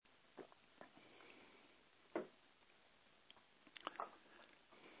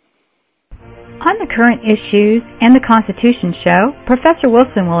On the current issues and the Constitution show, Professor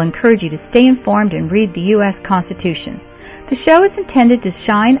Wilson will encourage you to stay informed and read the U.S. Constitution. The show is intended to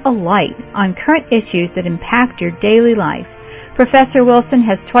shine a light on current issues that impact your daily life. Professor Wilson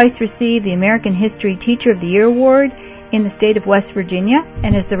has twice received the American History Teacher of the Year Award in the state of West Virginia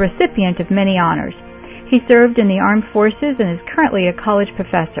and is the recipient of many honors. He served in the armed forces and is currently a college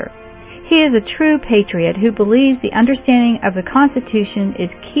professor. He is a true patriot who believes the understanding of the Constitution is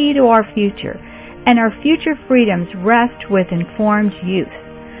key to our future, and our future freedoms rest with informed youth.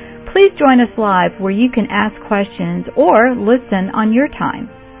 Please join us live where you can ask questions or listen on your time.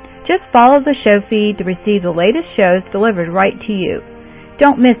 Just follow the show feed to receive the latest shows delivered right to you.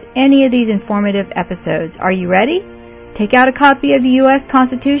 Don't miss any of these informative episodes. Are you ready? Take out a copy of the U.S.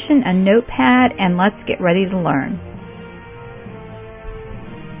 Constitution, a notepad, and let's get ready to learn.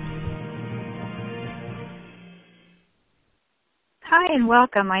 Hi and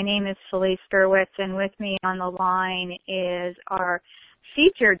welcome. My name is Felice Gerwitz, and with me on the line is our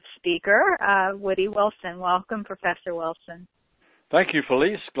featured speaker, Woody Wilson. Welcome, Professor Wilson. Thank you,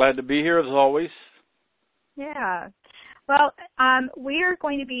 Felice. Glad to be here as always. Yeah. Well, we are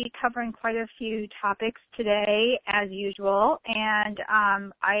going to be covering quite a few topics today, as usual, and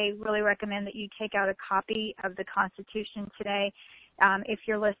I really recommend that you take out a copy of the Constitution today. If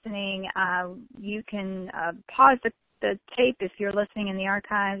you're listening, you can pause the tape if you're listening in the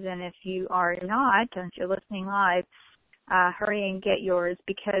archives, and if you are not, and if you're listening live, hurry and get yours,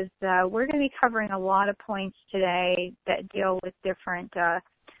 because we're going to be covering a lot of points today that deal with different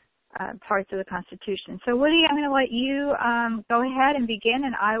parts of the Constitution. So, Woody, I'm going to let you go ahead and begin,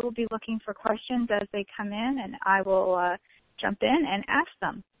 and I will be looking for questions as they come in, and I will jump in and ask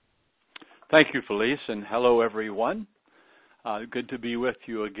them. Thank you, Felice, and hello, everyone. Good to be with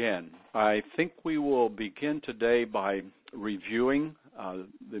you again. I think we will begin today by reviewing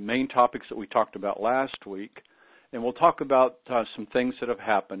the main topics that we talked about last week, and we'll talk about some things that have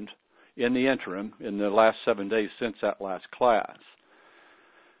happened in the interim in the last 7 days since that last class.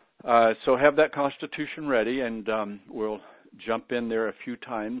 So have that Constitution ready, and we'll jump in there a few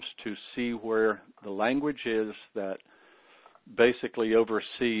times to see where the language is that basically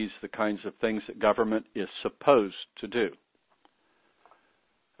oversees the kinds of things that government is supposed to do.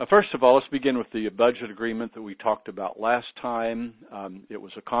 First of all, let's begin with the budget agreement that we talked about last time. It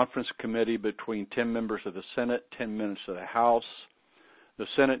was a conference committee between 10 members of the Senate, 10 members of the House. The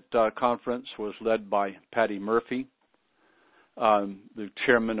Senate conference was led by Patty Murphy, the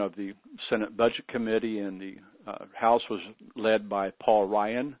chairman of the Senate Budget Committee, and the House was led by Paul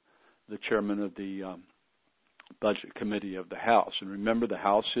Ryan, the chairman of the Budget Committee of the House. And remember, the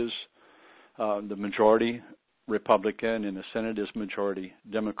House is the majority Republican, and the Senate is majority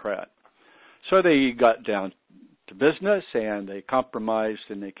Democrat. So they got down to business, and they compromised,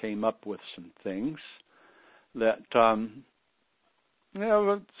 and they came up with some things that, some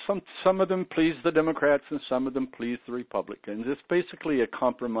of them pleased the Democrats and some of them pleased the Republicans. It's basically a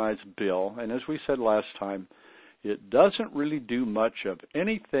compromise bill, and as we said last time, it doesn't really do much of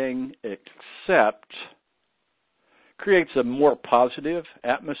anything except creates a more positive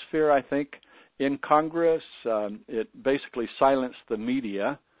atmosphere, I think, in Congress. It basically silenced the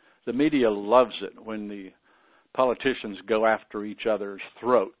media. The media loves it when the politicians go after each other's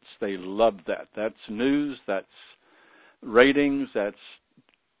throats. They love that. That's news, that's ratings, that's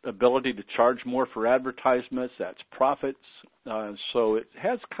ability to charge more for advertisements, that's profits. So it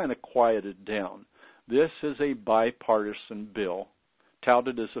has kind of quieted down. This is a bipartisan bill,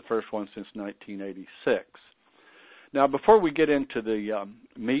 touted as the first one since 1986. Now, before we get into the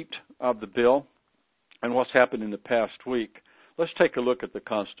meat of the bill and what's happened in the past week, let's take a look at the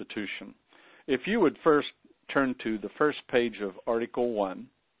Constitution. If you would first turn to the first page of Article 1,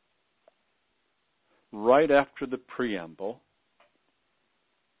 right after the preamble,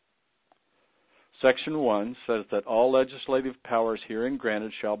 Section 1 says that all legislative powers herein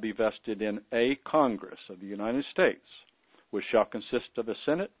granted shall be vested in a Congress of the United States, which shall consist of a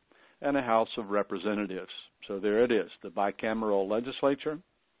Senate and a House of Representatives. So there it is, the bicameral legislature.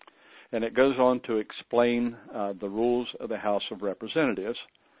 And it goes on to explain the rules of the House of Representatives.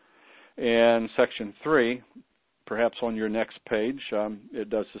 And Section 3, perhaps on your next page, it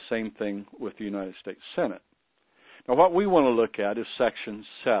does the same thing with the United States Senate. Now what we want to look at is Section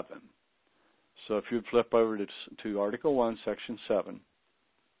 7. So if you'd flip over to Article 1, Section 7,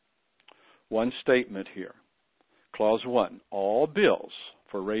 one statement here. Clause 1, all bills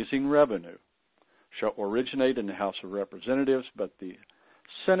for raising revenue shall originate in the House of Representatives, but the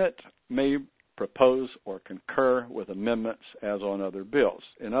Senate may propose or concur with amendments as on other bills.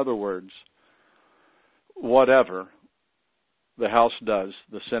 In other words, whatever the House does,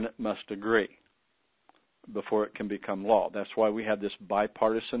 the Senate must agree. before it can become law. That's why we have this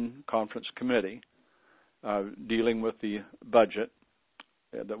bipartisan conference committee dealing with the budget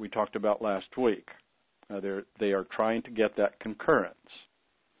that we talked about last week. They are trying to get that concurrence.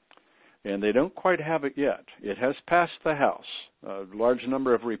 And they don't quite have it yet. It has passed the House. A large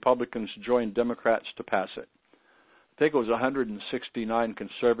number of Republicans joined Democrats to pass it. I think it was 169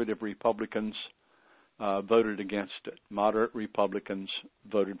 conservative Republicans voted against it. Moderate Republicans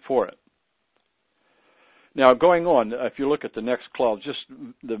voted for it. Now, going on, if you look at the next clause, just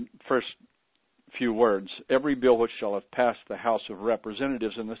the first few words, every bill which shall have passed the House of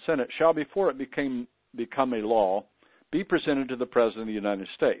Representatives and the Senate shall, before it become a law, be presented to the President of the United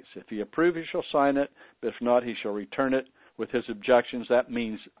States. If he approve, he shall sign it. If not, he shall return it with his objections. That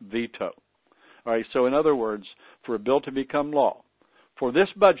means veto. All right, so in other words, for a bill to become law, for this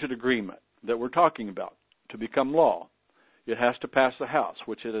budget agreement that we're talking about to become law, it has to pass the House,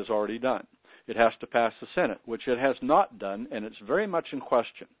 which it has already done. It has to pass the Senate, which it has not done, and it's very much in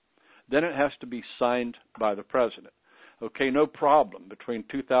question. Then it has to be signed by the President. Okay, no problem. Between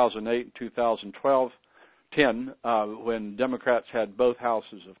 2008 and 2012, when Democrats had both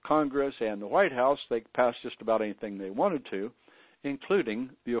houses of Congress and the White House, they passed just about anything they wanted to, including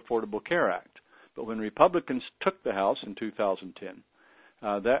the Affordable Care Act. But when Republicans took the House in 2010,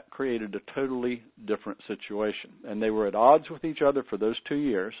 that created a totally different situation. And they were at odds with each other for those 2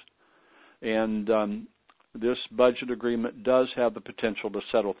 years. And this budget agreement does have the potential to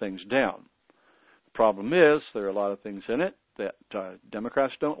settle things down. The problem is there are a lot of things in it that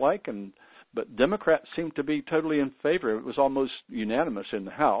Democrats don't like, but Democrats seem to be totally in favor. It was almost unanimous in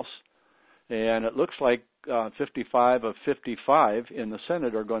the House, and it looks like 55 of 55 in the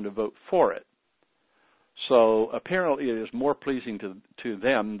Senate are going to vote for it. So apparently it is more pleasing to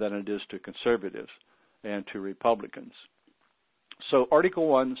them than it is to conservatives and to Republicans. So Article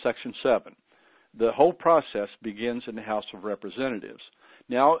 1, Section 7. The whole process begins in the House of Representatives.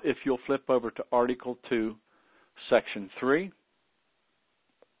 Now, if you'll flip over to Article 2, Section 3.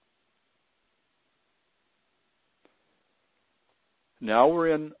 Now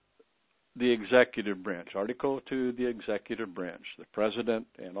we're in the executive branch, Article 2, the executive branch, the President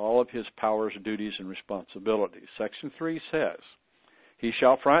and all of his powers, duties, and responsibilities. Section 3 says, he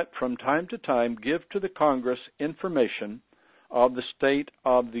shall from time to time give to the Congress information of the state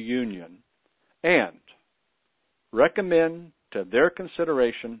of the Union and recommend to their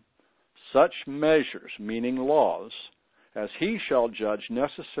consideration such measures, meaning laws, as he shall judge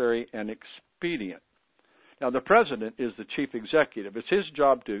necessary and expedient. Now, the President is the chief executive. It's his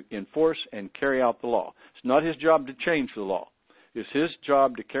job to enforce and carry out the law. It's not his job to change the law. It's his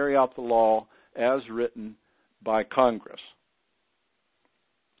job to carry out the law as written by Congress.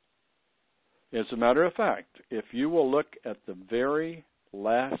 As a matter of fact, if you will look at the very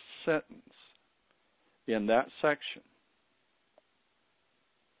last sentence in that section,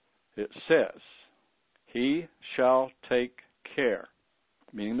 it says, he shall take care,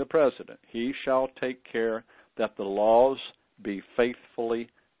 meaning the President, he shall take care that the laws be faithfully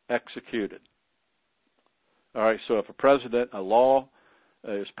executed. All right, so if a law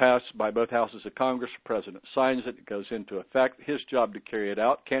is passed by both houses of Congress, the President signs it, it goes into effect, his job to carry it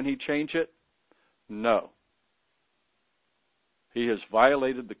out. Can he change it? No. He has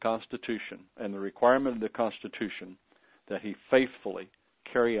violated the Constitution and the requirement of the Constitution that he faithfully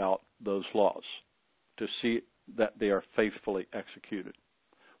carry out those laws to see that they are faithfully executed.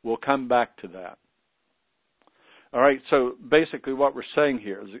 We'll come back to that. All right, so basically what we're saying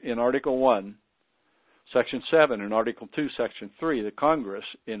here is in Article 1, Section 7, and Article 2, Section 3, the Congress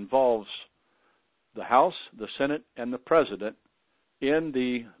involves the House, the Senate, and the President in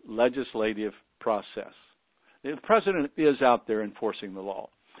the legislative process. The President is out there enforcing the law,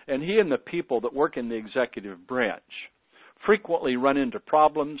 and he and the people that work in the executive branch frequently run into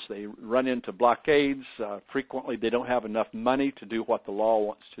problems. They run into blockades. Frequently they don't have enough money to do what the law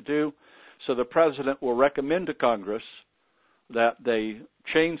wants to do. So the President will recommend to Congress that they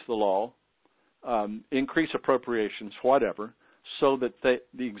change the law, increase appropriations, whatever, so that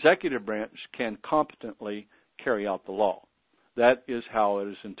the executive branch can competently carry out the law. That is how it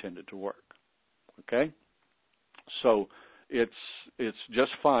is intended to work. Okay? So it's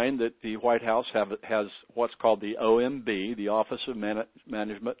just fine that the White House has what's called the OMB, the Office of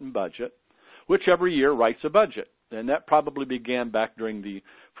Management and Budget, which every year writes a budget. And that probably began back during the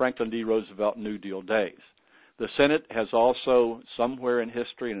Franklin D. Roosevelt New Deal days. The Senate has also, somewhere in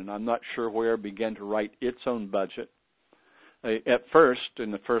history, and I'm not sure where, began to write its own budget. At first,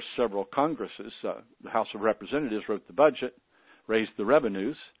 in the first several Congresses, the House of Representatives wrote the budget, raised the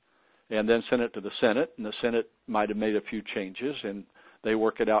revenues, and then sent it to the Senate, and the Senate might have made a few changes, and They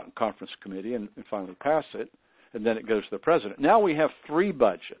work it out in conference committee and finally pass it, and then it goes to the president. Now we have 3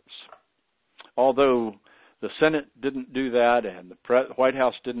 budgets. Although the Senate didn't do that and the White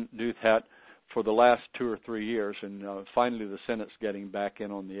House didn't do that for the last 2 or 3 years, and finally the Senate's getting back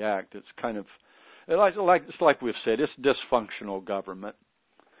in on the act. It's kind of, it's like we've said, it's dysfunctional government.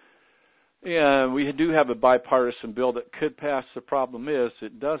 And we do have a bipartisan bill that could pass. The problem is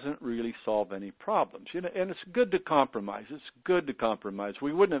it doesn't really solve any problems. You know, and it's good to compromise. It's good to compromise.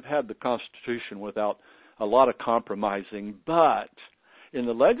 We wouldn't have had the Constitution without a lot of compromising. But in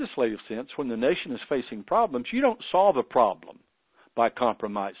the legislative sense, when the nation is facing problems, you don't solve a problem by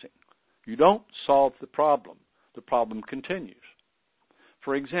compromising. You don't solve the problem. The problem continues.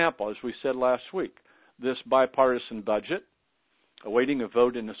 For example, as we said last week, this bipartisan budget, awaiting a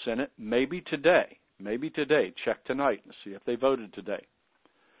vote in the Senate, maybe today, check tonight and see if they voted today.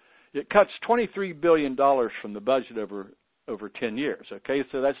 It cuts $23 billion from the budget over 10 years, okay?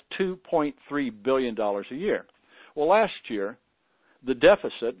 So that's $2.3 billion a year. Well, last year, the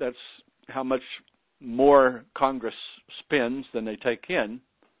deficit, that's how much more Congress spends than they take in.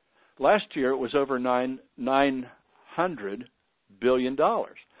 Last year, it was over $900 billion.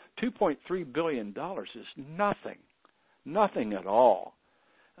 $2.3 billion is nothing. Nothing at all.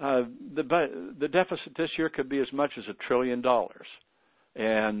 The deficit this year could be as much as $1 trillion,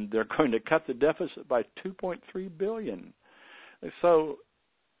 and they're going to cut the deficit by $2.3 billion. So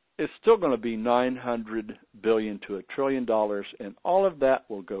it's still going to be $900 billion to $1 trillion, and all of that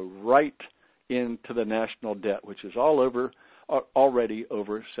will go right into the national debt, which is already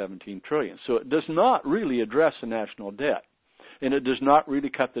over $17 trillion. So it does not really address the national debt, and it does not really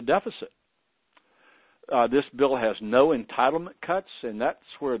cut the deficit. This bill has no entitlement cuts, and that's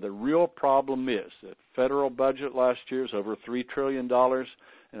where the real problem is. The federal budget last year is over $3 trillion,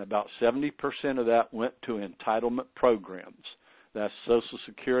 and about 70% of that went to entitlement programs. That's Social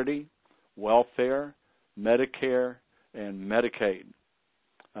Security, welfare, Medicare, and Medicaid.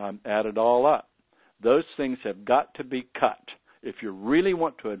 Add it all up. Those things have got to be cut. If you really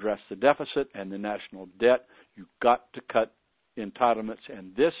want to address the deficit and the national debt, you've got to cut entitlements,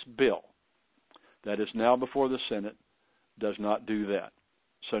 and this bill that is now before the Senate does not do that.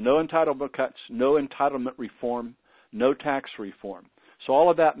 So no entitlement cuts, no entitlement reform, no tax reform. So all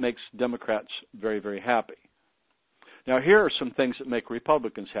of that makes Democrats very, very happy. Now here are some things that make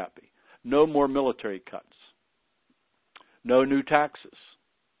Republicans happy. No more military cuts. No new taxes.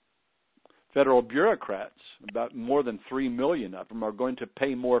 Federal bureaucrats, about more than 3 million of them, are going to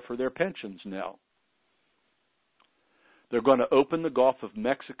pay more for their pensions now. They're going to open the Gulf of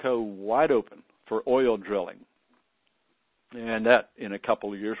Mexico wide open for oil drilling. And that, in a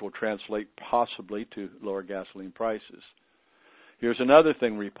couple of years, will translate possibly to lower gasoline prices. Here's another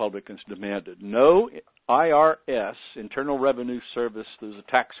thing Republicans demanded. No IRS, Internal Revenue Service, those are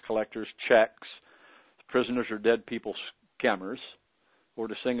tax collectors, checks, prisoners or dead people scammers, or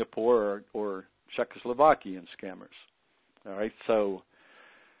to Singapore or Czechoslovakian scammers. All right, so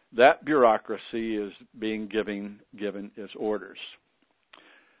that bureaucracy is being given its orders.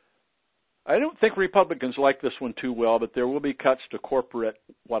 I don't think Republicans like this one too well, but there will be cuts to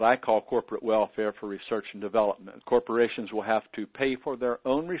what I call corporate welfare for research and development. Corporations will have to pay for their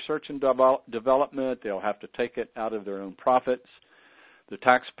own research and development. They'll have to take it out of their own profits. The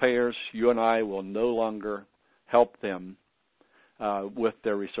taxpayers, you and I, will no longer help them with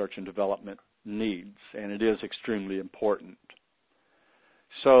their research and development needs, and it is extremely important.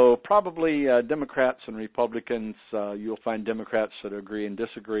 So probably Democrats and Republicans, you'll find Democrats that agree and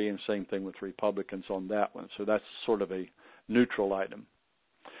disagree, and same thing with Republicans on that one. So that's sort of a neutral item.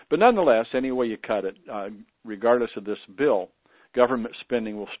 But nonetheless, any way you cut it, regardless of this bill, government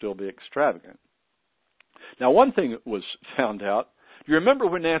spending will still be extravagant. Now, one thing that was found out, do you remember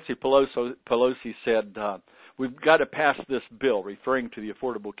when Nancy Pelosi said, we've got to pass this bill, referring to the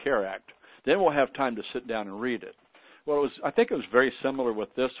Affordable Care Act, then we'll have time to sit down and read it. Well, I think it was very similar with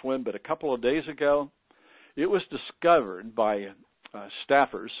this one, but a couple of days ago, it was discovered by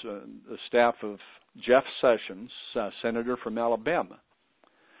staffers, the staff of Jeff Sessions, senator from Alabama,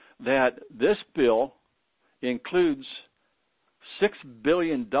 that this bill includes $6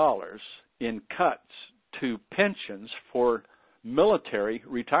 billion in cuts to pensions for military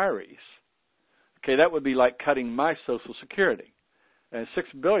retirees. Okay, that would be like cutting my Social Security, and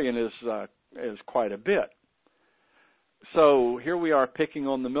 $6 billion is quite a bit. So here we are picking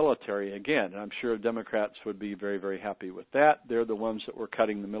on the military again. I'm sure Democrats would be very, very happy with that. They're the ones that were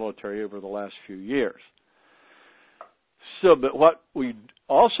cutting the military over the last few years. So, but what we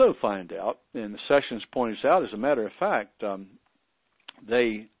also find out, and Sessions points out, as a matter of fact,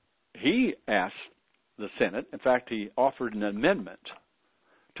 he asked the Senate, in fact, he offered an amendment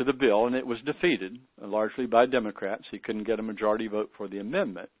to the bill, and it was defeated largely by Democrats. He couldn't get a majority vote for the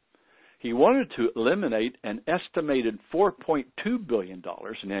amendment. He wanted to eliminate an estimated $4.2 billion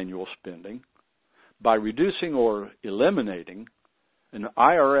in annual spending by reducing or eliminating an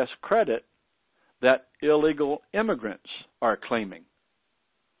IRS credit that illegal immigrants are claiming.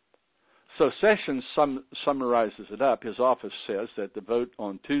 So Sessions summarizes it up. His office says that the vote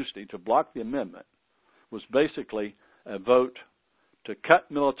on Tuesday to block the amendment was basically a vote to cut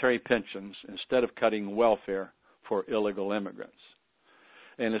military pensions instead of cutting welfare for illegal immigrants.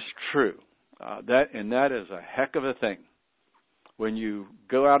 And it's true. That is a heck of a thing. When you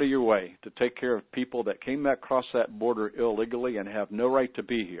go out of your way to take care of people that came across that border illegally and have no right to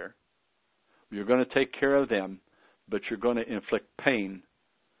be here, you're going to take care of them, but you're going to inflict pain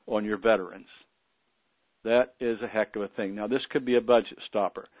on your veterans. That is a heck of a thing. Now, this could be a budget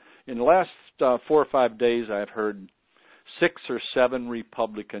stopper. In the last 4 or 5 days, I've heard 6 or 7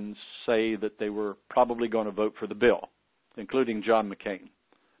 Republicans say that they were probably going to vote for the bill, including John McCain.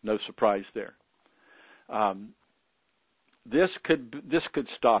 No surprise there. This could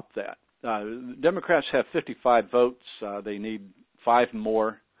stop that. Democrats have 55 votes. They need 5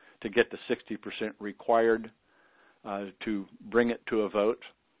 more to get the 60% required to bring it to a vote,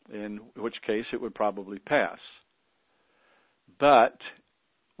 in which case it would probably pass. But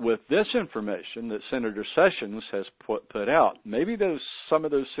with this information that Senator Sessions has put out, maybe some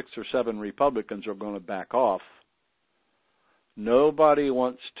of those 6 or 7 Republicans are going to back off. Nobody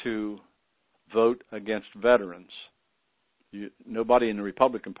wants to vote against veterans. Nobody in the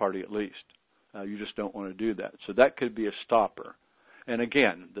Republican Party, at least. You just don't want to do that. So that could be a stopper. And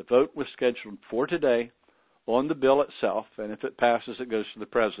again, the vote was scheduled for today on the bill itself, and if it passes, it goes to the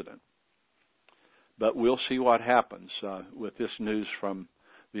president. But we'll see what happens with this news from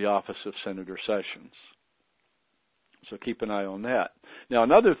the office of Senator Sessions. So keep an eye on that. Now,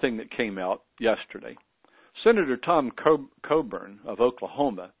 another thing that came out yesterday, Senator Tom Coburn of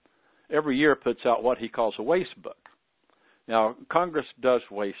Oklahoma every year puts out what he calls a waste book. Now, Congress does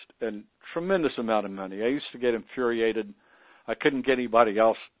waste a tremendous amount of money. I used to get infuriated. I couldn't get anybody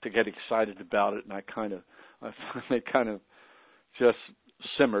else to get excited about it, and I finally kind of just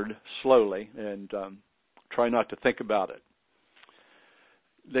simmered slowly and try not to think about it.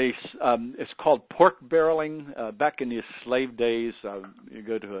 It's called pork barreling. Back in the slave days, you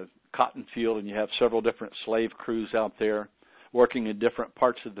go to a cotton field and you have several different slave crews out there working in different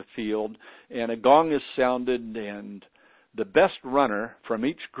parts of the field, and a gong is sounded, and the best runner from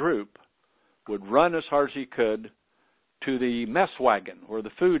each group would run as hard as he could to the mess wagon where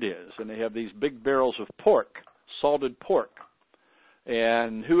the food is, and they have these big barrels of pork, salted pork,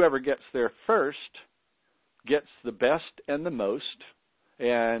 and whoever gets there first gets the best and the most,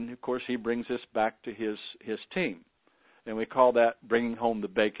 and of course he brings this back to his team, and we call that bringing home the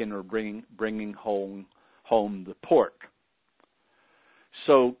bacon or bringing home the pork.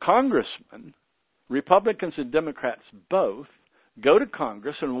 So congressmen, Republicans and Democrats both, go to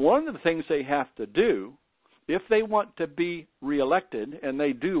Congress, and one of the things they have to do if they want to be reelected, and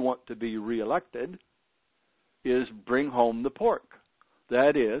they do want to be reelected, is bring home the pork.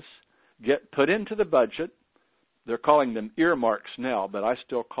 That is, get put into the budget. They're calling them earmarks now, but I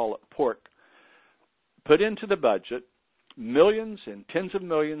still call it pork. Put into the budget millions and tens of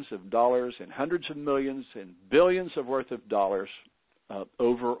millions of dollars and hundreds of millions and billions of worth of dollars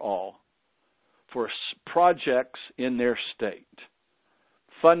overall for projects in their state.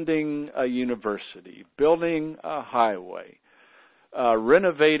 Funding a university, building a highway,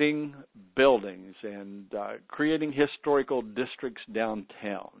 renovating buildings, and creating historical districts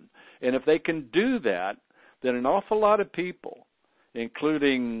downtown. And if they can do that, then an awful lot of people,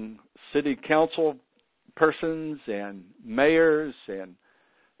 including city council persons and mayors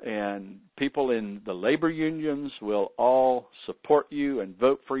and people in the labor unions, will all support you and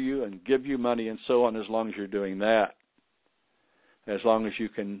vote for you and give you money and so on, as long as you're doing that, as long as you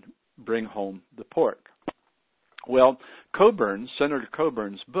can bring home the pork. Well, Senator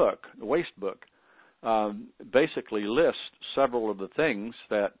Coburn's book, the waste book, basically lists several of the things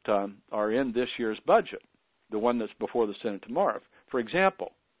that are in this year's budget, the one that's before the Senate tomorrow. For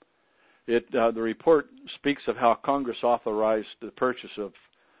example, the report speaks of how Congress authorized the purchase of,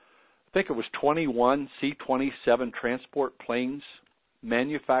 I think it was 21 C-27 transport planes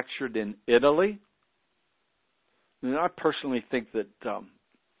manufactured in Italy. And I personally think that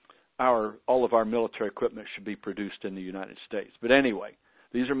all of our military equipment should be produced in the United States. But anyway,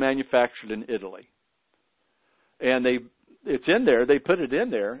 these are manufactured in Italy. And it's in there, they put it in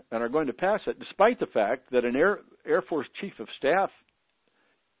there and are going to pass it, despite the fact that an Air Force Chief of Staff,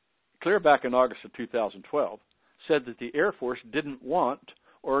 clear back in August of 2012, said that the Air Force didn't want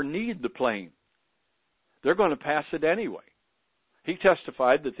or need the plane. They're going to pass it anyway. He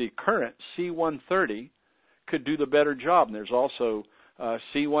testified that the current C-130 could do the better job, and there's also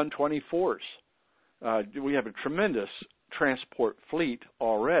C-124s. We have a tremendous transport fleet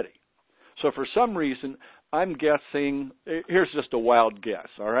already. So for some reason, I'm guessing, here's just a wild guess,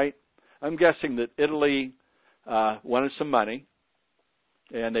 all right? I'm guessing that Italy wanted some money,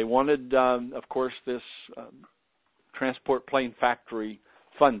 and they wanted, of course, this transport plane factory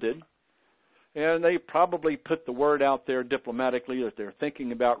funded, and they probably put the word out there diplomatically that they're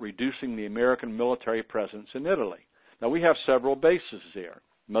thinking about reducing the American military presence in Italy. Now, we have several bases there,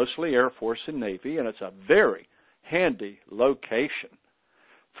 mostly Air Force and Navy, and it's a very handy location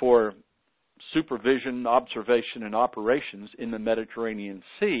for supervision, observation, and operations in the Mediterranean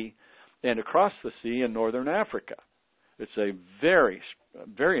Sea and across the sea in northern Africa. It's a very,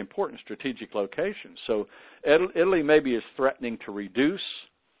 very important strategic location. So Italy maybe is threatening to reduce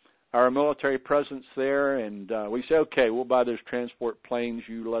our military presence there, and we say, okay, we'll buy those transport planes.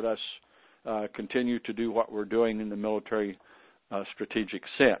 You let us continue to do what we're doing in the military strategic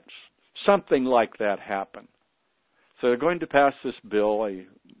sense. Something like that happened. So they're going to pass this bill,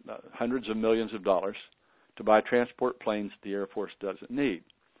 hundreds of millions of dollars, to buy transport planes the Air Force doesn't need.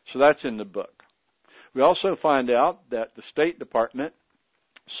 So that's in the book. We also find out that the State Department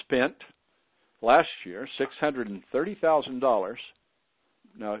spent last year $630,000.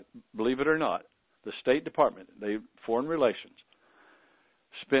 Now, believe it or not, the State Department, Foreign Relations,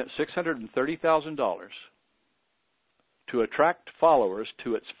 spent $630,000 to attract followers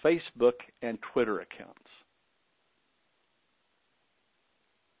to its Facebook and Twitter accounts.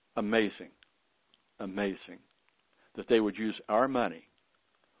 Amazing, amazing that they would use our money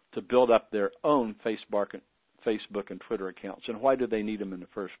to build up their own Facebook and Twitter accounts. And why do they need them in the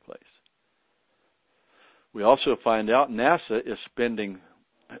first place? We also find out NASA is spending,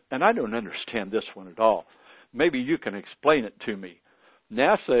 and I don't understand this one at all. Maybe you can explain it to me.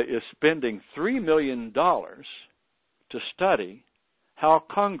 NASA is spending $3 million to study how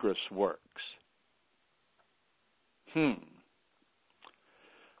Congress works.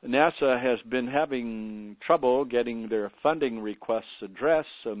 NASA has been having trouble getting their funding requests addressed,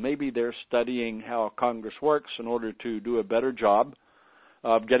 so maybe they're studying how Congress works in order to do a better job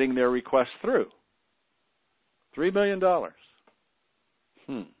of getting their requests through. $3 million.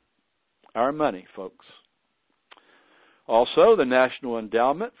 Our money, folks. Also, the National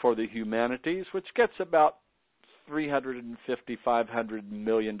Endowment for the Humanities, which gets about $350, $500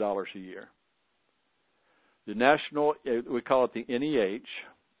 million a year. The National, we call it the NEH,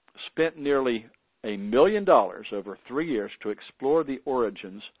 spent nearly $1 million over 3 years to explore the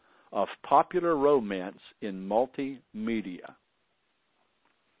origins of popular romance in multimedia.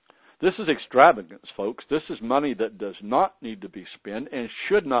 This is extravagance, folks. This is money that does not need to be spent and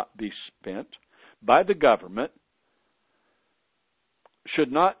should not be spent by the government,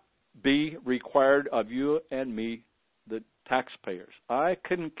 should not be required of you and me, the taxpayers. I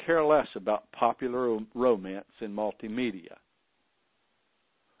couldn't care less about popular romance in multimedia.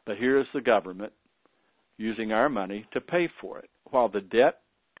 But here is the government using our money to pay for it, while the debt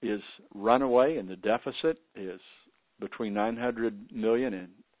is runaway and the deficit is between $900 million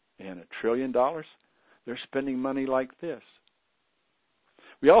and $1 trillion. They're spending money like this.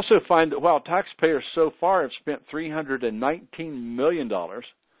 We also find that while taxpayers so far have spent $319 million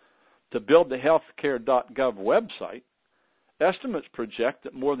to build the healthcare.gov website, estimates project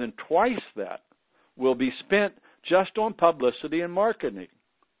that more than twice that will be spent just on publicity and marketing.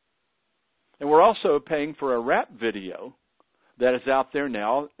 And we're also paying for a rap video that is out there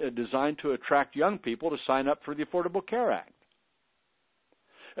now designed to attract young people to sign up for the Affordable Care Act.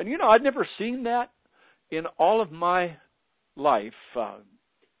 And you know, I'd never seen that in all of my life,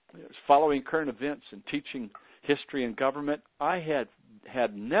 following current events and teaching history and government. I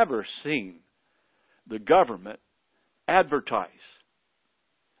had never seen the government advertise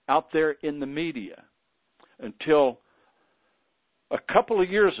out there in the media until a couple of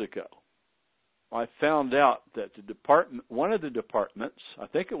years ago. I found out that the department, one of the departments, I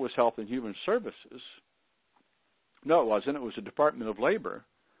think it was Health and Human Services, no it wasn't, it was the Department of Labor,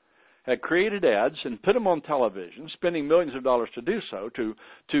 had created ads and put them on television, spending millions of dollars to do so,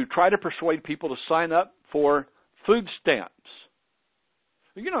 to try to persuade people to sign up for food stamps.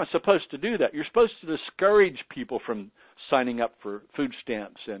 You're not supposed to do that. You're supposed to discourage people from signing up for food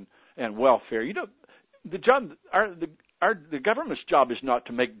stamps and welfare. You know, the government's job is not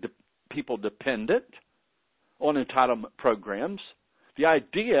to make people dependent on entitlement programs. The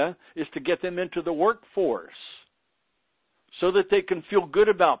idea is to get them into the workforce so that they can feel good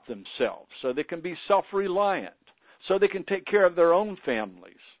about themselves, so they can be self-reliant, so they can take care of their own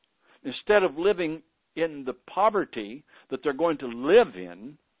families instead of living in the poverty that they're going to live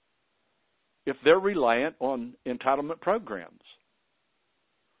in if they're reliant on entitlement programs.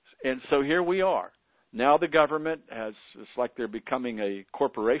 And so here we are. Now the government it's like they're becoming a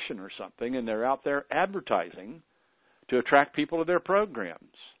corporation or something, and they're out there advertising to attract people to their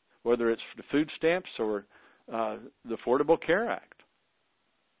programs, whether it's the food stamps or the Affordable Care Act.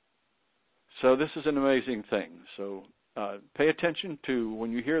 So this is an amazing thing. So pay attention to,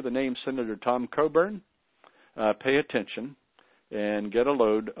 when you hear the name Senator Tom Coburn, pay attention and get a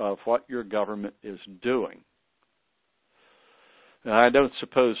load of what your government is doing. And I don't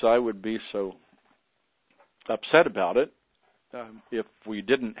suppose I would be so upset about it if we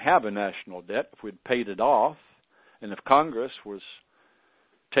didn't have a national debt, if we'd paid it off, and if Congress was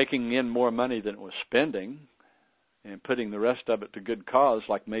taking in more money than it was spending and putting the rest of it to good cause,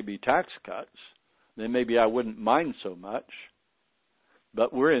 like maybe tax cuts, then maybe I wouldn't mind so much.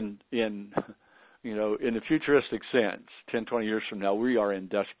 But we're in a futuristic sense, 10, 20 years from now, we are in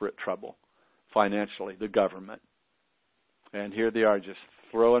desperate trouble financially, the government. And here they are just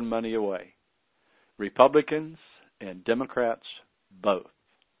throwing money away. Republicans and Democrats both.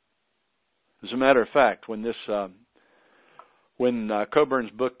 As a matter of fact, when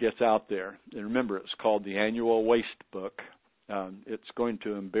Coburn's book gets out there, and remember it's called the Annual Waste Book, it's going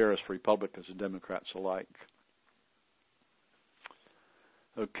to embarrass Republicans and Democrats alike.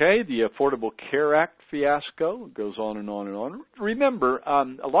 Okay, the Affordable Care Act fiasco goes on and on and on. Remember,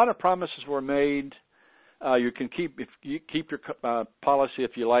 a lot of promises were made. You can keep your policy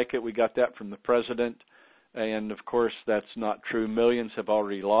if you like it. We got that from the president, and of course that's not true. Millions have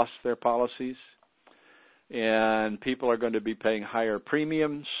already lost their policies, and people are going to be paying higher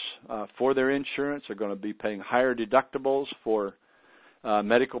premiums for their insurance. They're going to be paying higher deductibles for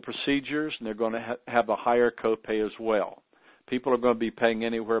medical procedures, and they're going to have a higher copay as well. People are going to be paying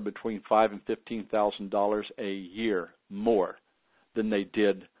anywhere between $5,000 and $15,000 a year more than they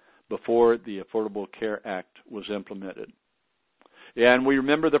did before the Affordable Care Act was implemented. And we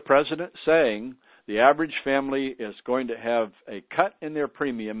remember the president saying the average family is going to have a cut in their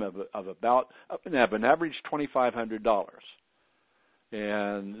premium of an average $2,500.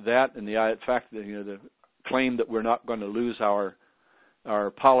 And that, and the fact that the claim that we're not going to lose our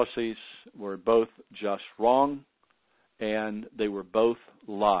policies were both just wrong, and they were both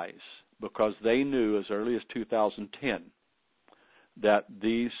lies, because they knew as early as 2010 that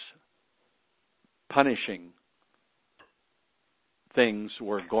these punishing things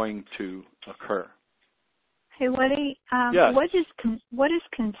were going to occur. Hey, Woody, yes. What is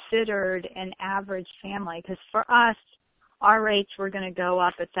considered an average family? Because for us, our rates were going to go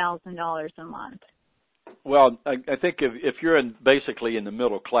up $1,000 a month. Well, I think if you're basically in the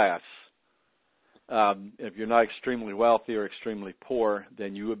middle class, if you're not extremely wealthy or extremely poor,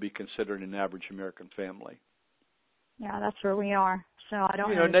 then you would be considered an average American family. Yeah, that's where we are. So I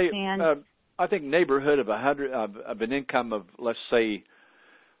don't understand. I think neighborhood of an income of, let's say,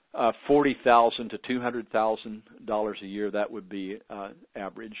 $40,000 to $200,000 a year, that would be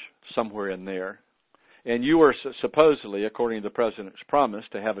average, somewhere in there. And you were supposedly, according to the president's promise,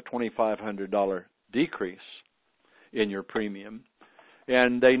 to have a $2,500 decrease in your premium.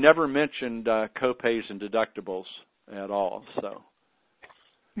 And they never mentioned copays and deductibles at all. So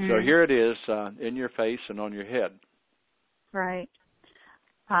here it is in your face and on your head. Right.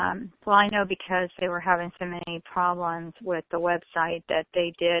 Well, I know because they were having so many problems with the website that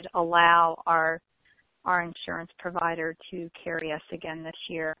they did allow our insurance provider to carry us again this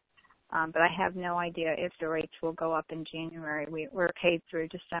year. But I have no idea if the rates will go up in January. We're paid through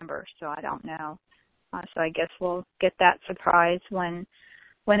December, so I don't know. So I guess we'll get that surprise when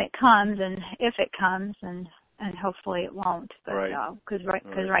it comes, and if it comes, and hopefully it won't. But because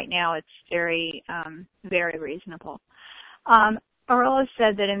right now it's very very reasonable. Aurora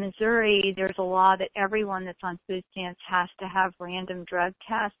said that in Missouri there's a law that everyone that's on food stamps has to have random drug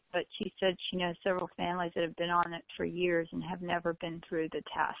tests, but she said she knows several families that have been on it for years and have never been through the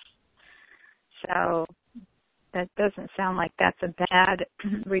test. So that doesn't sound like that's a bad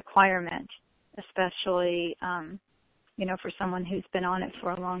requirement, especially, for someone who's been on it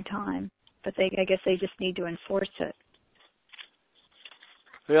for a long time. But I guess they just need to enforce it.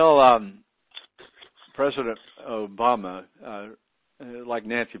 Well, President Obama, like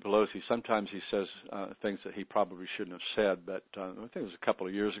Nancy Pelosi, sometimes he says things that he probably shouldn't have said, but I think it was a couple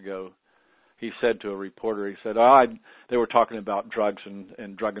of years ago, he said to a reporter, he said, they were talking about drugs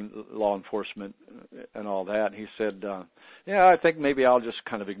and drug law enforcement and all that. He said, I think maybe I'll just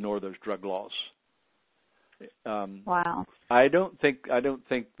kind of ignore those drug laws. Wow. I don't think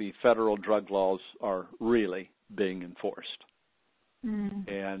the federal drug laws are really being enforced,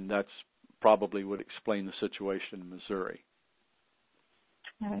 and that's probably would explain the situation in Missouri.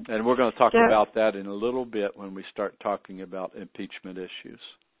 Right. And we're going to talk about that in a little bit when we start talking about impeachment issues.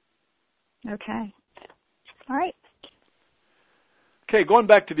 Okay. All right. Okay, going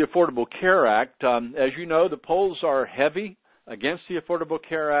back to the Affordable Care Act, as you know, the polls are heavy against the Affordable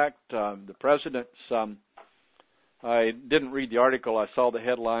Care Act. The president's, I didn't read the article. I saw the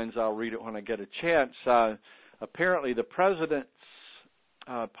headlines. I'll read it when I get a chance. Apparently, the president's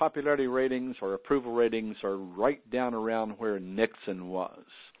popularity ratings or approval ratings are right down around where Nixon was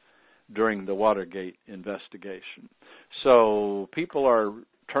during the Watergate investigation. So people are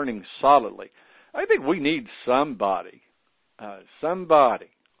turning solidly. I think we need somebody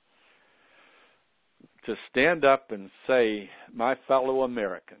to stand up and say, my fellow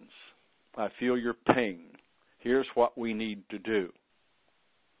Americans, I feel your pain. Here's what we need to do.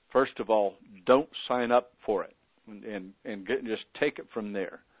 First of all, don't sign up for it and just take it from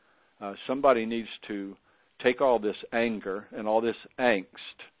there. Somebody needs to take all this anger and all this angst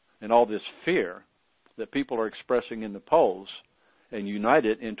and all this fear that people are expressing in the polls and unite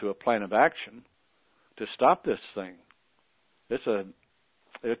it into a plan of action to stop this thing.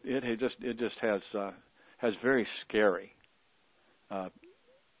 It just has very scary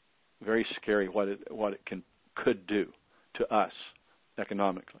what it could do to us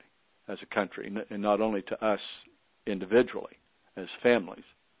economically as a country, and not only to us individually as families,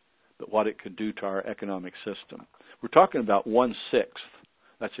 but what it could do to our economic system. We're talking about 1/6.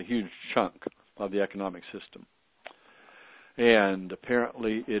 That's a huge chunk of the economic system. And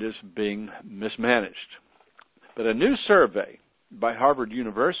apparently it is being mismanaged. But a new survey by Harvard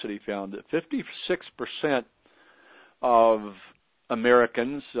University found that 56% of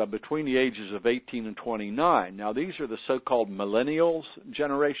Americans between the ages of 18 and 29, now these are the so-called millennials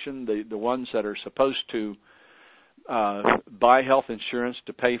generation, the ones that are supposed to buy health insurance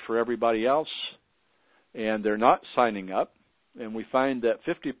to pay for everybody else, and they're not signing up. And we find that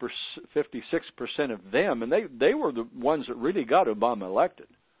 56% of them, and they were the ones that really got Obama elected,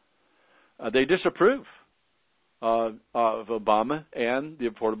 they disapprove of Obama and the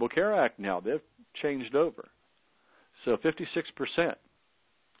Affordable Care Act now. They've changed over. So 56%.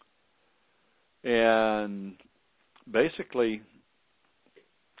 And basically,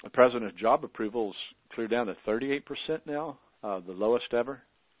 the president's job approval is clear down to 38% now, the lowest ever,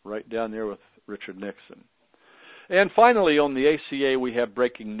 right down there with Richard Nixon. And finally, on the ACA, we have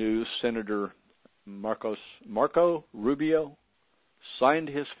breaking news. Senator Marco Rubio signed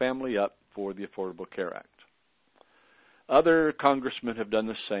his family up for the Affordable Care Act. Other congressmen have done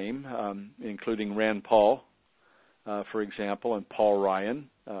the same, including Rand Paul, for example, and Paul Ryan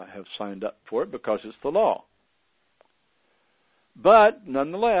have signed up for it because it's the law. But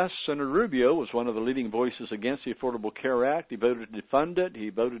nonetheless, Senator Rubio was one of the leading voices against the Affordable Care Act. He voted to defund it. He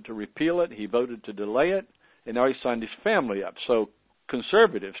voted to repeal it. He voted to delay it. And now he signed his family up. So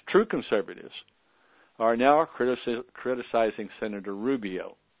conservatives, true conservatives, are now criticizing Senator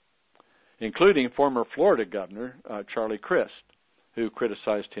Rubio, including former Florida Governor Charlie Crist, who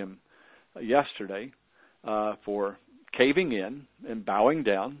criticized him yesterday for caving in and bowing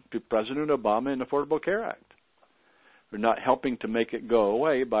down to President Obama and the Affordable Care Act. They're not helping to make it go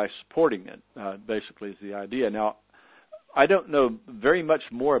away by supporting it, basically is the idea. Now, I don't know very much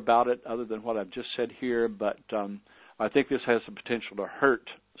more about it other than what I've just said here, but I think this has the potential to hurt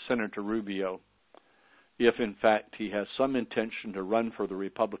Senator Rubio if, in fact, he has some intention to run for the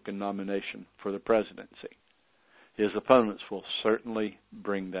Republican nomination for the presidency. His opponents will certainly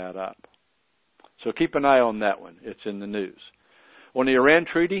bring that up. So keep an eye on that one. It's in the news. On the Iran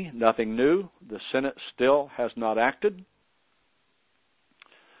treaty, nothing new. The Senate still has not acted.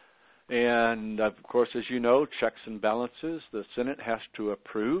 And, of course, as you know, checks and balances. The Senate has to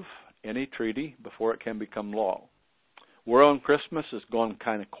approve any treaty before it can become law. War on Christmas has gone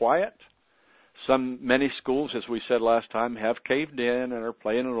kind of quiet. Many schools, as we said last time, have caved in and are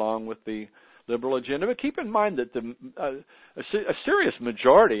playing along with the liberal agenda. But keep in mind that a serious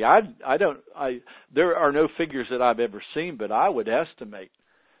majority, there are no figures that I've ever seen, but I would estimate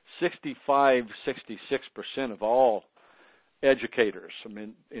 65, 66% of all educators, I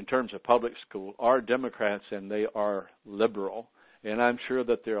mean, in terms of public school, are Democrats and they are liberal. And I'm sure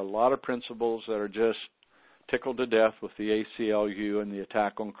that there are a lot of principals that are just tickled to death with the ACLU and the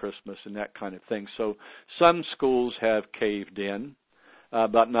attack on Christmas and that kind of thing. So some schools have caved in,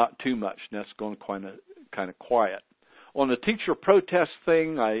 but not too much, and that's going kind of quiet. On the teacher protest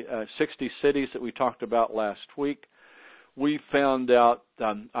thing, 60 cities that we talked about last week, we found out,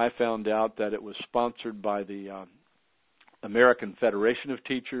 I found out that it was sponsored by the American Federation of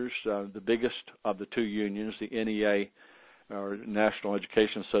Teachers, the biggest of the two unions. The NEA, or National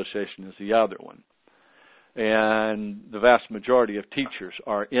Education Association, is the other one. And the vast majority of teachers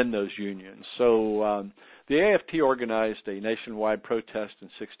are in those unions. So the AFT organized a nationwide protest in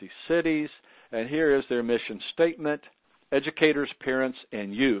 60 cities, and here is their mission statement. Educators, parents,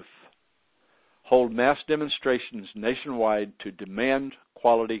 and youth hold mass demonstrations nationwide to demand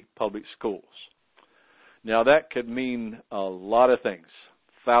quality public schools. Now that could mean a lot of things.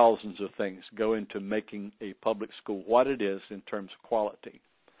 Thousands of things go into making a public school what it is in terms of quality.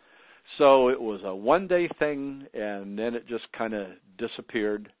 So it was a one-day thing, and then it just kind of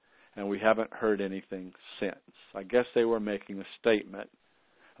disappeared, and we haven't heard anything since. I guess they were making a statement.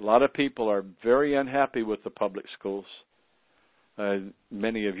 A lot of people are very unhappy with the public schools.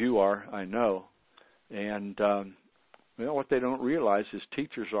 Many of you are, I know. And what they don't realize is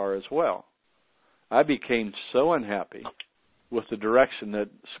teachers are as well. I became so unhappy with the direction that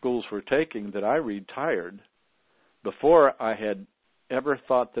schools were taking that I retired before I had ever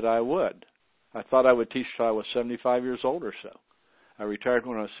thought that I would. I thought I would teach till I was 75 years old or so. I retired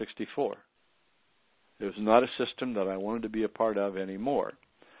when I was 64. It was not a system that I wanted to be a part of anymore.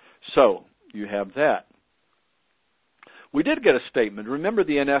 So you have that. We did get a statement. Remember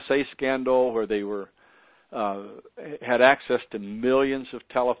the NSA scandal where they were had access to millions of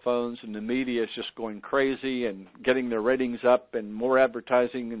telephones, and the media is just going crazy and getting their ratings up and more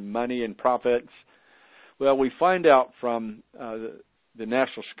advertising and money and profits? Well, we find out from the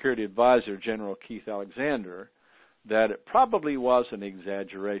National Security Advisor, General Keith Alexander, that it probably was an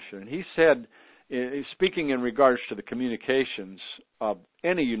exaggeration. He said, speaking in regards to the communications of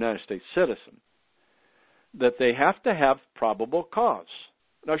any United States citizen, that they have to have probable cause.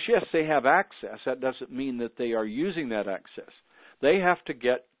 Now, yes, they have access. That doesn't mean that they are using that access. They have to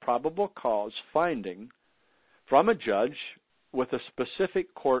get probable cause finding from a judge with a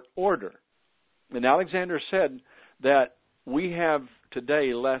specific court order. And Alexander said that we have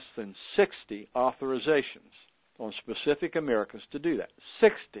today less than 60 authorizations on specific Americans to do that.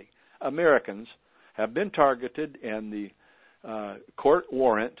 60 Americans have been targeted, and the court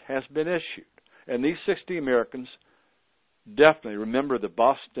warrant has been issued. And these 60 Americans definitely remember the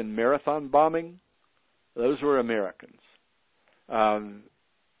Boston Marathon bombing. Those were Americans. I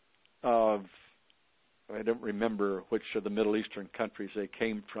don't remember which of the Middle Eastern countries they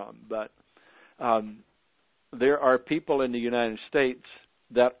came from, but there are people in the United States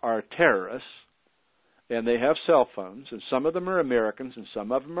that are terrorists, and they have cell phones, and some of them are Americans and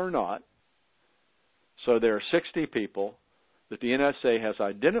some of them are not. So there are 60 people that the NSA has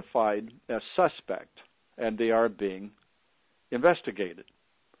identified as suspect, and they are being investigated.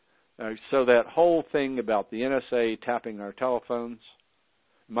 So that whole thing about the NSA tapping our telephones,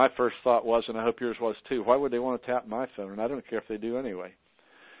 my first thought was, and I hope yours was too, why would they want to tap my phone? And I don't care if they do anyway.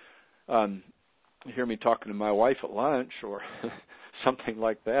 You hear me talking to my wife at lunch or something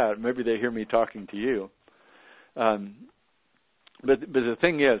like that. Maybe they hear me talking to you. But the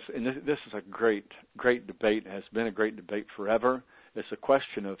thing is, and this is a great debate, has been a great debate forever. It's a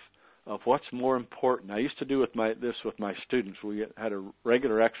question of what's more important. I used to do this with my students. We had a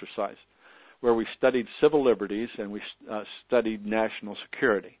regular exercise where we studied civil liberties and we studied national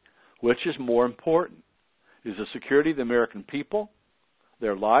security. Which is more important? Is the security of the American people,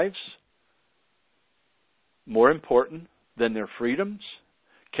 their lives, more important than their freedoms?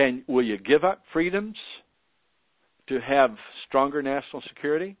 Will you give up freedoms to have stronger national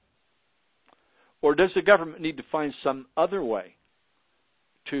security? Or does the government need to find some other way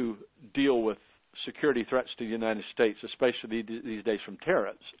to deal with security threats to the United States, especially these days from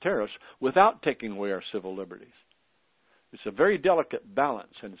terrorists, without taking away our civil liberties? It's a very delicate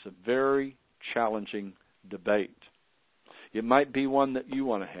balance, and it's a very challenging debate. It might be one that you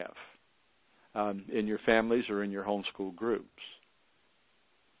want to have in your families or in your homeschool groups.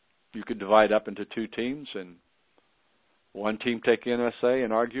 You could divide up into two teams, and one team take NSA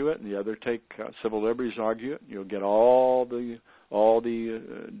and argue it, and the other take civil liberties and argue it. You'll get all the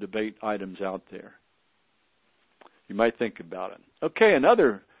debate items out there. You might think about it. Okay,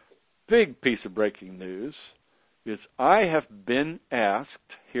 another big piece of breaking news is I have been asked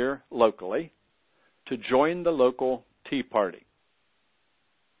here locally to join the local Tea Party.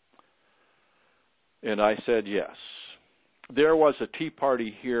 And I said yes. There was a Tea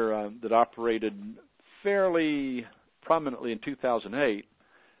Party here that operated fairly prominently in 2008.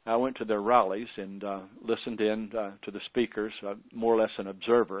 I went to their rallies and listened in to the speakers, more or less an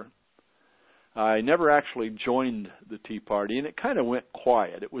observer. I never actually joined the Tea Party, and it kind of went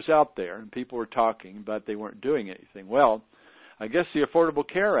quiet. It was out there, and people were talking, but they weren't doing anything. Well, I guess the Affordable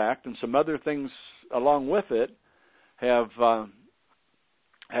Care Act and some other things along with it have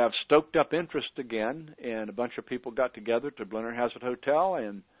stoked up interest again, and a bunch of people got together to Blenner Hassett Hotel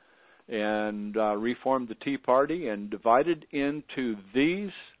and reformed the Tea Party and divided into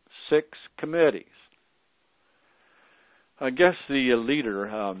these 6 committees. I guess the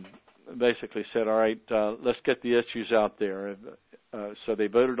leader basically said, all right, let's get the issues out there. So they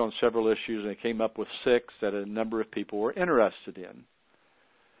voted on several issues, and they came up with 6 that a number of people were interested in.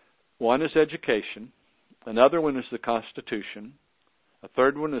 One is education. Another one is the Constitution. A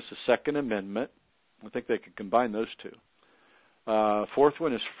third one is the Second Amendment. I think they could combine those 2. Fourth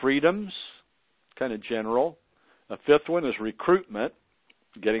one is freedoms, kind of general. A fifth one is recruitment,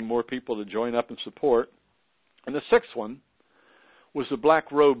 getting more people to join up and support. And the 6th one was the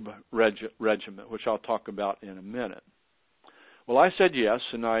Black Robe Regiment, which I'll talk about in a minute. Well, I said yes,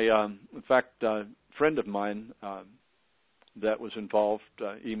 and in fact, a friend of mine that was involved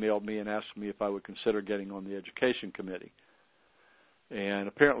emailed me and asked me if I would consider getting on the Education Committee. And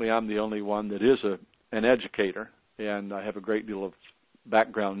apparently I'm the only one that is an educator, and I have a great deal of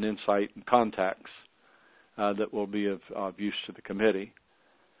background and insight and contacts that will be of use to the committee.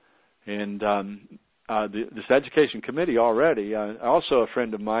 And this Education Committee already, also a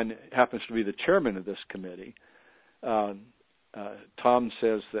friend of mine happens to be the chairman of this committee. Tom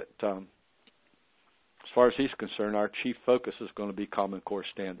says that as far as he's concerned, our chief focus is going to be Common Core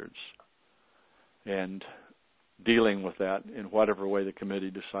standards and dealing with that in whatever way the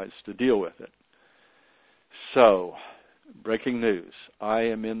committee decides to deal with it. So, breaking news. I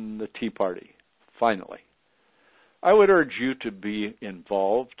am in the Tea Party, finally. I would urge you to be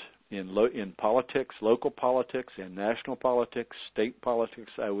involved in politics, local politics, and national politics, state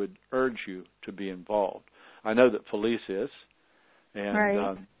politics. I would urge you to be involved. I know that Felice is, and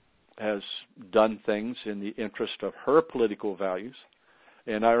right. Has done things in the interest of her political values,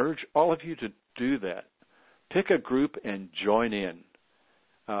 and I urge all of you to do that. Pick a group and join in.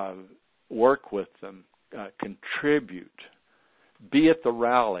 Work with them. Contribute. Be at the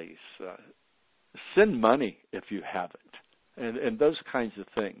rallies. Send money if you haven't. And those kinds of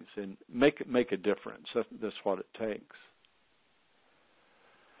things. And make a difference. That's what it takes.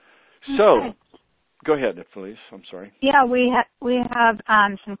 So, go ahead, Felice. I'm sorry. Yeah, we have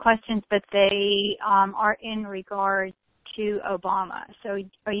some questions, but they are in regard to Obama. So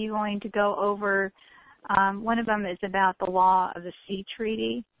are you going to go over, one of them is about the law of the sea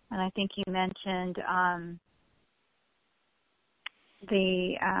treaty, and I think you mentioned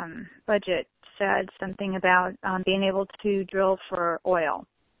the budget said something about being able to drill for oil.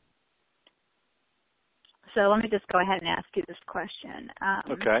 So let me just go ahead and ask you this question.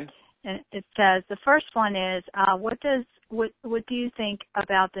 Okay. And it says, the first one is, what do you think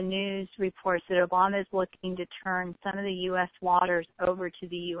about the news reports that Obama is looking to turn some of the U.S. waters over to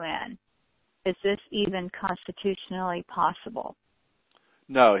the UN? Is this even constitutionally possible?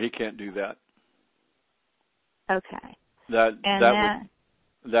 No, he can't do that. Okay. You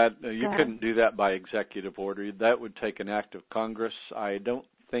couldn't do that by executive order. That would take an act of Congress. I don't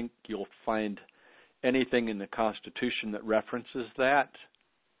think you'll find anything in the Constitution that references that.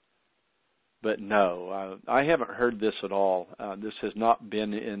 But no, I haven't heard this at all. This has not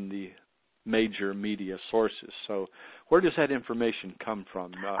been in the major media sources. So where does that information come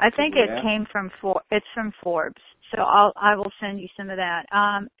from? I think it came from it's from Forbes. So I will send you some of that.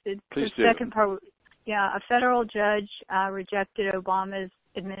 Please the do. Second part, a federal judge rejected Obama's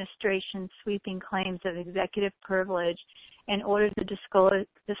administration's sweeping claims of executive privilege and ordered the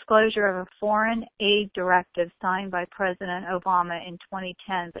disclosure of a foreign aid directive signed by President Obama in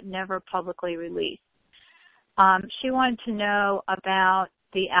 2010 but never publicly released. She wanted to know about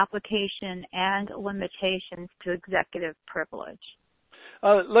the application and limitations to executive privilege.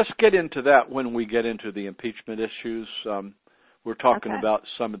 Let's get into that when we get into the impeachment issues. We're talking about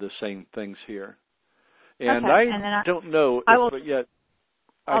some of the same things here. And I don't know if yet.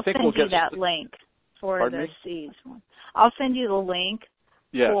 I'll send you that link for the C's one. I'll send you the link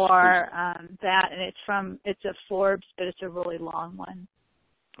for that, and it's a Forbes, but it's a really long one.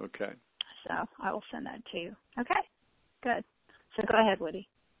 Okay. So I will send that to you. Okay, good. So go ahead, Woody.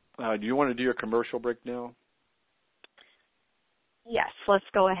 Do you want to do your commercial break now? Yes, let's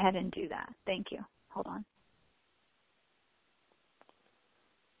go ahead and do that. Thank you. Hold on.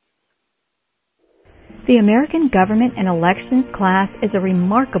 The American Government and Elections class is a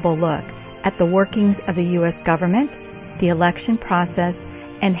remarkable look at the workings of the U.S. government, the election process,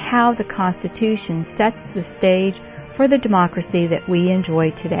 and how the Constitution sets the stage for the democracy that we enjoy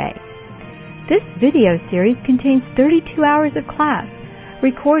today. This video series contains 32 hours of class,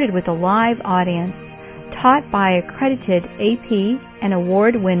 recorded with a live audience, taught by accredited AP and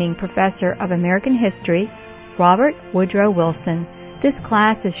award-winning professor of American history, Robert Woodrow Wilson. This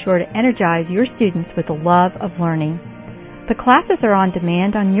class is sure to energize your students with a love of learning. The classes are on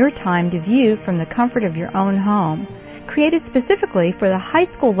demand on your time to view from the comfort of your own home. Created specifically for the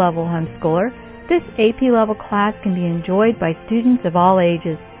high school level homeschooler, this AP level class can be enjoyed by students of all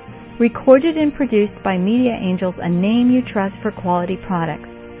ages. Recorded and produced by Media Angels, a name you trust for quality products.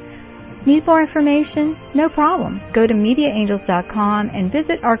 Need more information? No problem. Go to MediaAngels.com and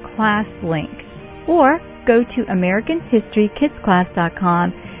visit our class link. Or go to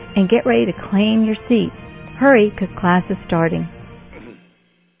AmericanHistoryKidsClass.com and get ready to claim your seat. Hurry, because class is starting.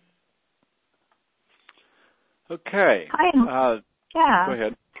 Okay. Hi. Yeah. Go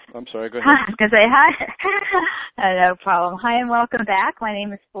ahead. I'm sorry. Go ahead. Hi, I was going to say hi. No problem. Hi and welcome back. My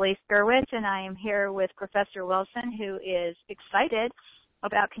name is Felice Gerwich, and I am here with Professor Wilson, who is excited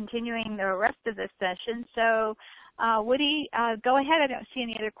about continuing the rest of this session. So, Woody, go ahead. I don't see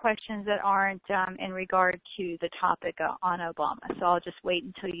any other questions that aren't in regard to the topic on Obama. So I'll just wait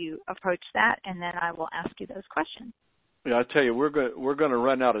until you approach that, and then I will ask you those questions. Yeah, I tell you, we're going to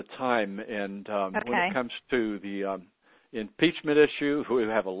run out of time, and Okay. when it comes to the impeachment issue, we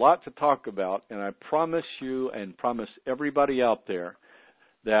have a lot to talk about, and I promise you and promise everybody out there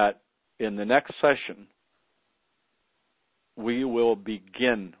that in the next session we will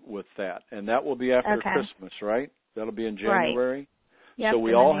begin with that, and that will be after Christmas, right? That'll be in January. Right. Yep, so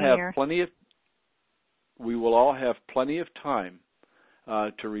we will all have plenty of time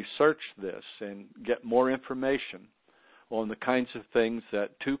to research this and get more information on the kinds of things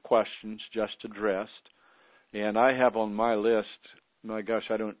that two questions just addressed. And I have on my list, my gosh,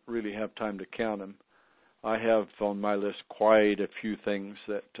 I don't really have time to count them. I have on my list quite a few things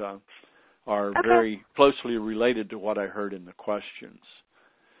that are very closely related to what I heard in the questions.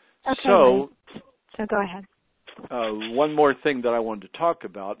 Okay. So go ahead. One more thing that I wanted to talk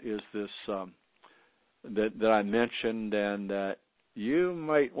about is this that I mentioned and that you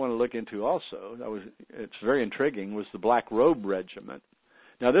might want to look into also. It's very intriguing, was the Black Robe Regiment.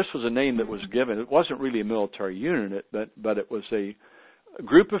 Now, this was a name that was given. It wasn't really a military unit, but it was a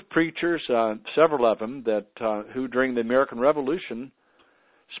group of preachers, several of them, that who during the American Revolution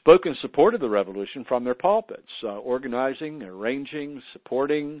spoke in support of the Revolution from their pulpits, organizing, arranging,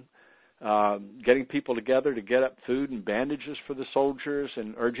 supporting, getting people together to get up food and bandages for the soldiers,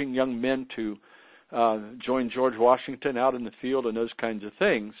 and urging young men to join George Washington out in the field and those kinds of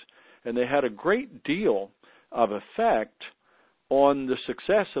things. And they had a great deal of effect on the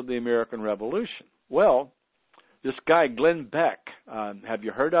success of the American Revolution. Well, this guy, Glenn Beck, have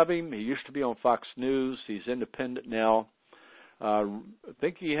you heard of him? He used to be on Fox News. He's independent now. I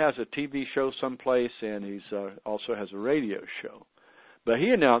think he has a TV show someplace, and he's also has a radio show. But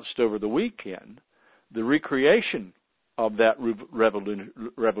he announced over the weekend the recreation of that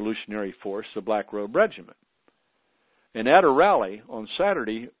revolutionary force, the Black Robe Regiment. And at a rally on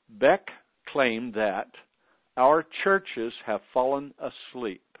Saturday, Beck claimed that our churches have fallen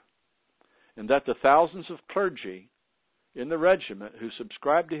asleep, and that the thousands of clergy in the regiment who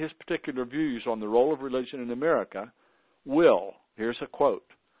subscribe to his particular views on the role of religion in America will, here's a quote,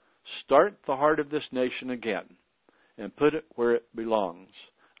 start the heart of this nation again and put it where it belongs,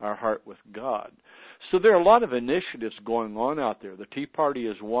 our heart with God. So there are a lot of initiatives going on out there. The Tea Party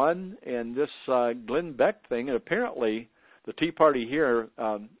is one, and this Glenn Beck thing, and apparently the Tea Party here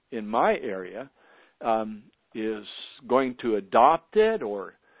in my area is going to adopt it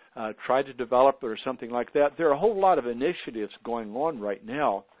or try to develop it or something like that. There are a whole lot of initiatives going on right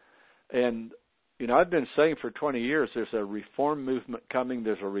now. And, you know, I've been saying for 20 years there's a reform movement coming,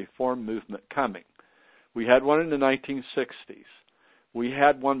 there's a reform movement coming. We had one in the 1960s. We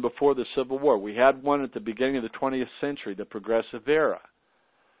had one before the Civil War. We had one at the beginning of the 20th century, the Progressive Era.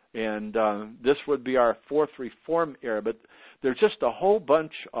 And this would be our fourth reform era. But there's just a whole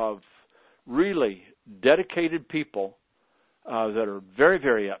bunch of really dedicated people that are very,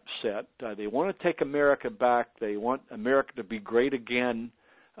 very upset. They want to take America back. They want America to be great again.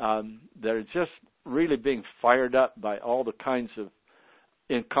 They're just really being fired up by all the kinds of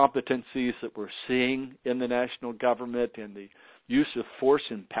incompetencies that we're seeing in the national government and the use of force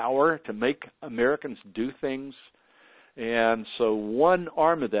and power to make Americans do things. And so one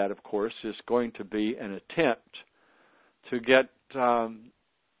arm of that, of course, is going to be an attempt to get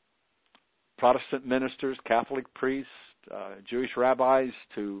Protestant ministers, Catholic priests, Jewish rabbis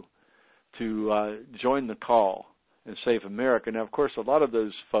to join the call and save America. Now, of course, a lot of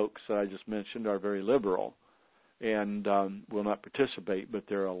those folks that I just mentioned are very liberal, and will not participate, but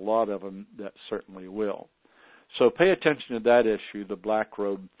there are a lot of them that certainly will. So pay attention to that issue, the black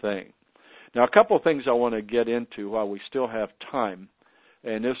robe thing. Now, a couple of things I want to get into while we still have time,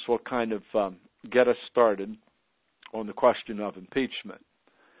 and this will kind of get us started on the question of impeachment.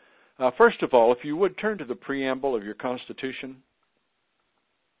 First of all, if you would turn to the preamble of your Constitution.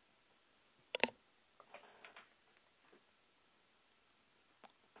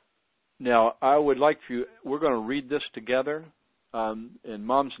 Now, I would like for you, we're going to read this together, and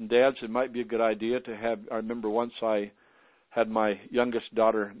moms and dads, it might be a good idea to have, I remember once I had my youngest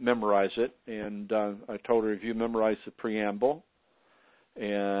daughter memorize it, and I told her, if you memorize the preamble,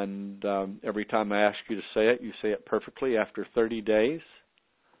 and every time I ask you to say it, you say it perfectly after 30 days,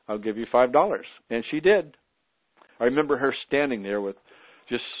 I'll give you $5. And she did. I remember her standing there with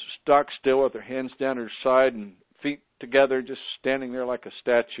just stock still with her hands down her side and feet together, just standing there like a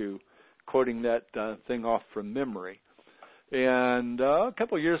statue, quoting that thing off from memory. And a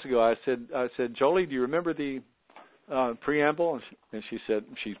couple of years ago, I said, Jolie, do you remember the preamble? And she said,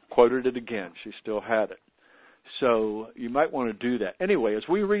 she quoted it again. She still had it. So you might want to do that. Anyway, as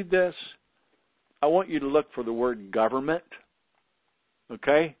we read this, I want you to look for the word government.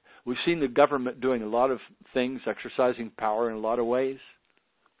 Okay? We've seen the government doing a lot of things, exercising power in a lot of ways.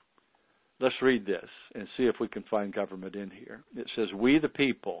 Let's read this and see if we can find government in here. It says, we the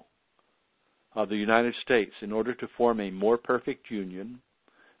people of the United States, in order to form a more perfect union,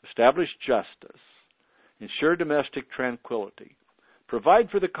 establish justice, ensure domestic tranquility, provide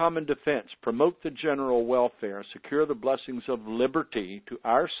for the common defense, promote the general welfare, secure the blessings of liberty to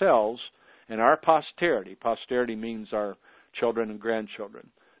ourselves and our posterity. Posterity means our children and grandchildren.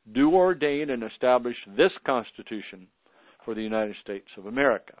 Do ordain and establish this Constitution for the United States of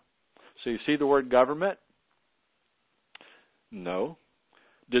America. So you see the word government? No.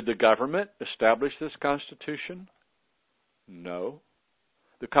 Did the government establish this Constitution? No.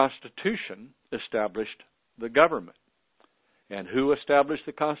 The Constitution established the government. And who established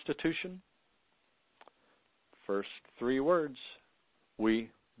the Constitution? First three words,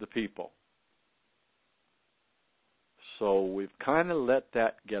 we the people. So we've kind of let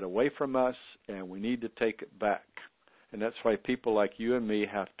that get away from us, and we need to take it back. And that's why people like you and me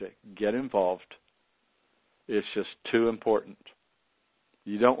have to get involved. It's just too important.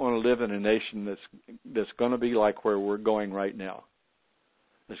 You don't want to live in a nation that's going to be like where we're going right now.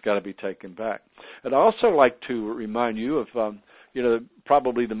 It's got to be taken back. I'd also like to remind you of,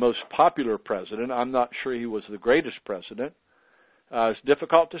 probably the most popular president. I'm not sure he was the greatest president. It's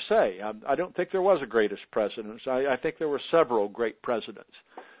difficult to say. I don't think there was a greatest president. I think there were several great presidents.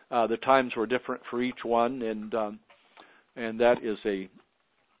 The times were different for each one, and that is a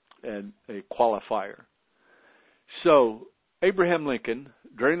qualifier. So Abraham Lincoln,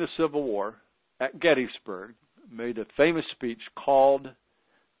 during the Civil War at Gettysburg, made a famous speech called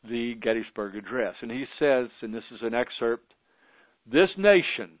the Gettysburg Address. And he says, and this is an excerpt, "This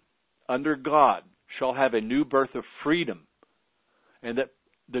nation, under God, shall have a new birth of freedom, and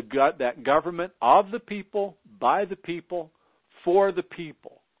that government of the people, by the people, for the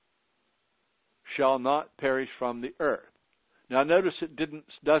people, shall not perish from the earth." Now notice he didn't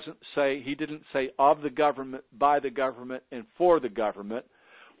say of the government, by the government, and for the government,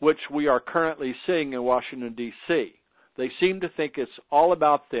 which we are currently seeing in Washington, D.C. They seem to think it's all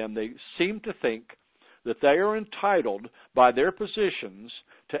about them. They seem to think that they are entitled by their positions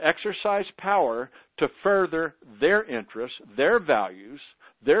to exercise power to further their interests, their values,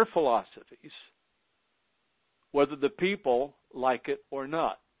 their philosophies, whether the people like it or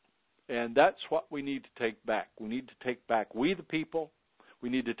not. And that's what we need to take back. We need to take back we the people. We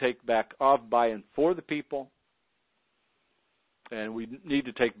need to take back of, by, and for the people. And we need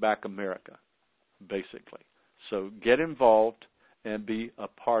to take back America, basically. So get involved and be a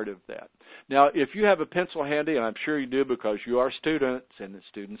part of that. Now, if you have a pencil handy, and I'm sure you do because you are students, and the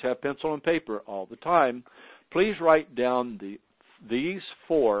students have pencil and paper all the time, please write down these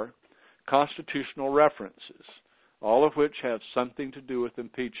 4 constitutional references, all of which have something to do with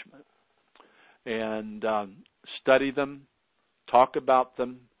impeachment. And study them, talk about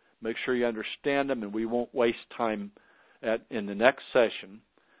them, make sure you understand them, and we won't waste time in the next session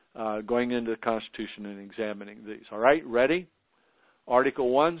going into the Constitution and examining these. All right, ready? Article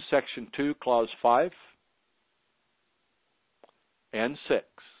 1, Section 2, Clause 5 and 6.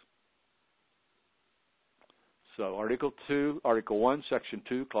 So Article 1, Section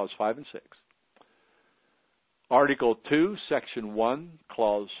 2, Clause 5 and 6. Article 2, Section 1,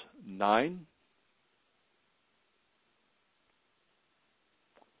 Clause 9.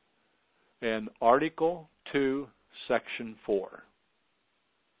 And Article 2, Section 4.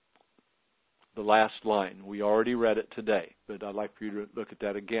 the last line. We already read it today, but I'd like for you to look at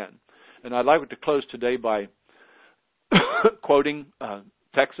that again. And I'd like to close today by quoting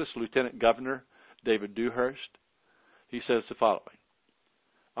Texas Lieutenant Governor David Dewhurst. He says the following: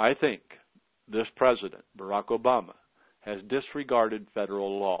 I think this president, Barack Obama, has disregarded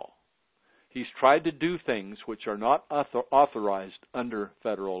federal law. He's tried to do things which are not authorized under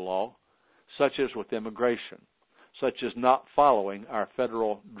federal law, such as with immigration, such as not following our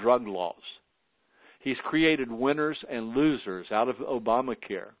federal drug laws. He's created winners and losers out of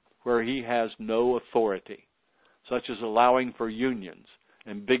Obamacare where he has no authority, such as allowing for unions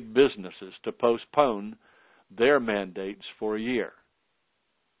and big businesses to postpone their mandates for a year.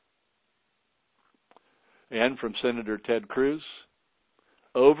 And from Senator Ted Cruz,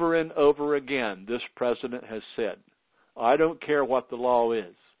 over and over again, this president has said, I don't care what the law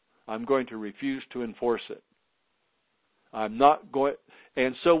is. I'm going to refuse to enforce it. I'm not going,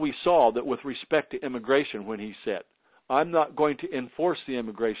 and so we saw that with respect to immigration when he said, I'm not going to enforce the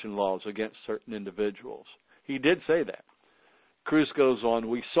immigration laws against certain individuals. He did say that. Cruz goes on,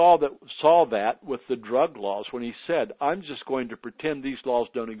 we saw that with the drug laws when he said, I'm just going to pretend these laws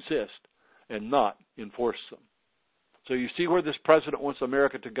don't exist and not enforce them. So you see where this president wants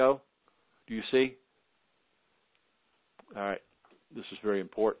America to go? Do you see? All right. This is very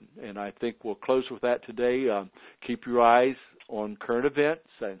important, and I think we'll close with that today. Keep your eyes on current events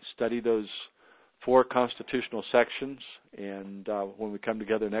and study those 4 constitutional sections, and when we come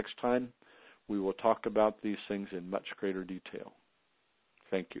together next time, we will talk about these things in much greater detail.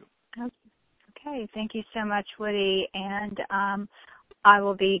 Thank you. Okay. Thank you so much, Woody, and I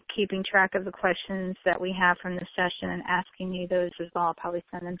will be keeping track of the questions that we have from the session and asking you those as well. I'll probably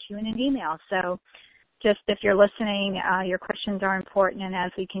send them to you in an email. So just if you're listening, your questions are important, and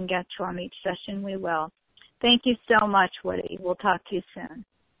as we can get to them each session, we will. Thank you so much, Woody. We'll talk to you soon.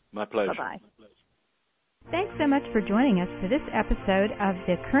 My pleasure. Bye-bye. Thanks so much for joining us for this episode of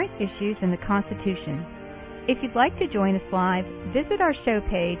The Current Issues in the Constitution. If you'd like to join us live, visit our show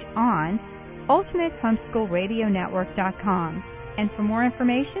page on ultimatehomeschoolradionetwork.com. And for more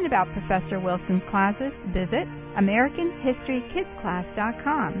information about Professor Wilson's classes, visit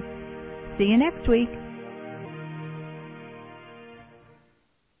AmericanHistoryKidsClass.com. See you next week.